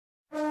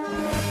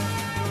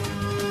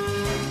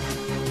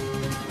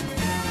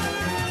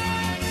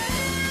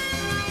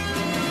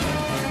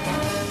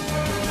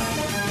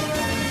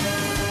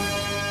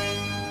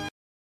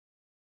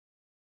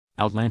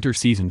Outlander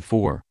Season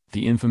 4,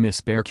 the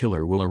infamous bear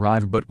killer will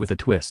arrive but with a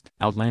twist.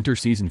 Outlander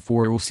Season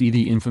 4 will see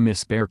the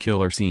infamous bear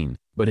killer scene,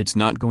 but it's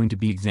not going to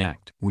be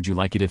exact. Would you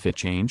like it if it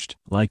changed?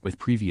 Like with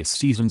previous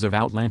seasons of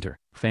Outlander,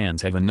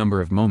 fans have a number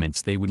of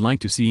moments they would like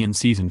to see in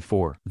Season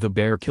 4. The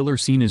bear killer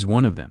scene is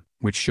one of them,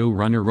 which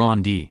showrunner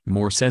Ron D.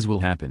 Moore says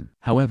will happen.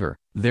 However,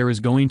 there is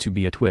going to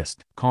be a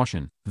twist.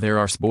 Caution, there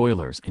are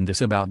spoilers in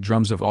this about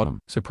Drums of Autumn.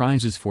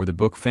 Surprises for the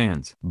book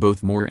fans.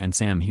 Both Moore and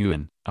Sam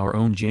Heughan, our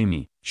own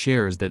Jamie,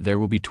 shares that there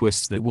will be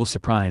twists that will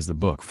surprise the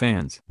book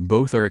fans.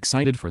 Both are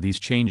excited for these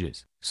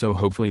changes, so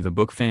hopefully the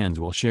book fans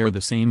will share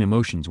the same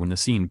emotions when the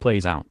scene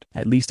plays out.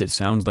 At least it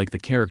sounds like the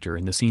character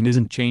in the scene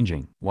isn't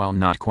changing. While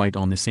not quite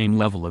on the same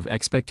level of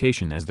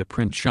expectation as the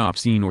print shop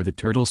scene or the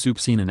turtle soup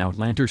scene in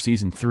Outlander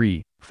Season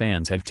 3,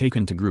 fans have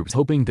taken to groups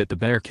hoping that the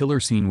bear killer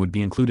scene would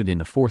be included in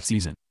the fourth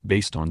season,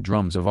 based on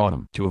Drums of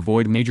Autumn. To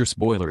avoid major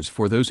spoilers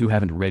for those who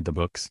haven't read the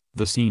books,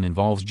 the scene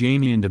involves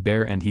Jamie and a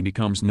bear and he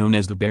becomes known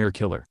as the bear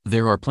killer.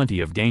 There are plenty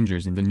of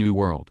dangers in the new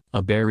world.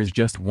 A bear is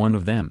just one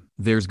of them.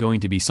 There's going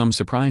to be some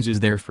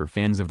surprises there for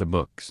fans of the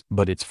books.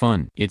 But it's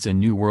fun. It's a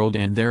new world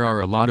and there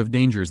are a lot of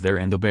dangers there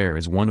and the bear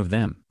is one of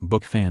them.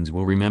 Book fans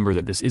will remember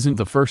that this isn't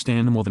the first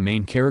animal the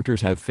main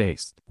characters have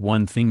faced.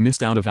 One thing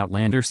missed out of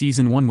Outlander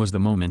Season 1 was the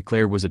moment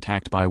Claire was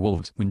attacked by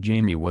wolves when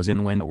Jamie was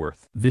in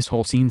Wentworth. This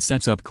whole scene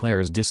sets up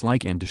Claire's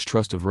dislike and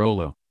distrust of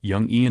Rollo,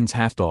 young Ian's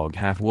half-dog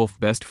half-wolf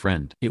best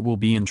friend. It will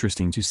be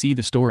interesting to see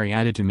the story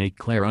added to make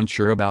Claire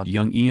unsure about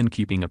young Ian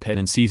keeping a pet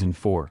in Season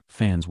 4.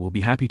 Fans will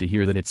be happy to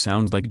hear that it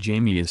sounds like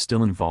Jamie is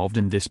still involved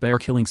in this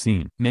bear-killing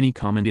scene. Many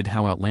commented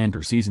how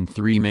Outlander Season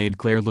 3 made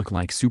Claire look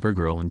like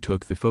Supergirl and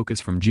took the focus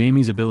from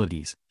Jamie's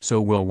abilities, so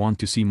we'll want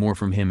to see more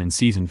from him in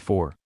Season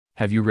 4.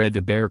 Have you read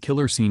the bear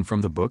killer scene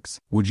from the books?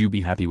 Would you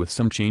be happy with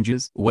some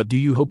changes? What do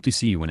you hope to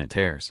see when it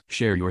airs?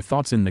 Share your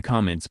thoughts in the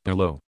comments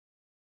below.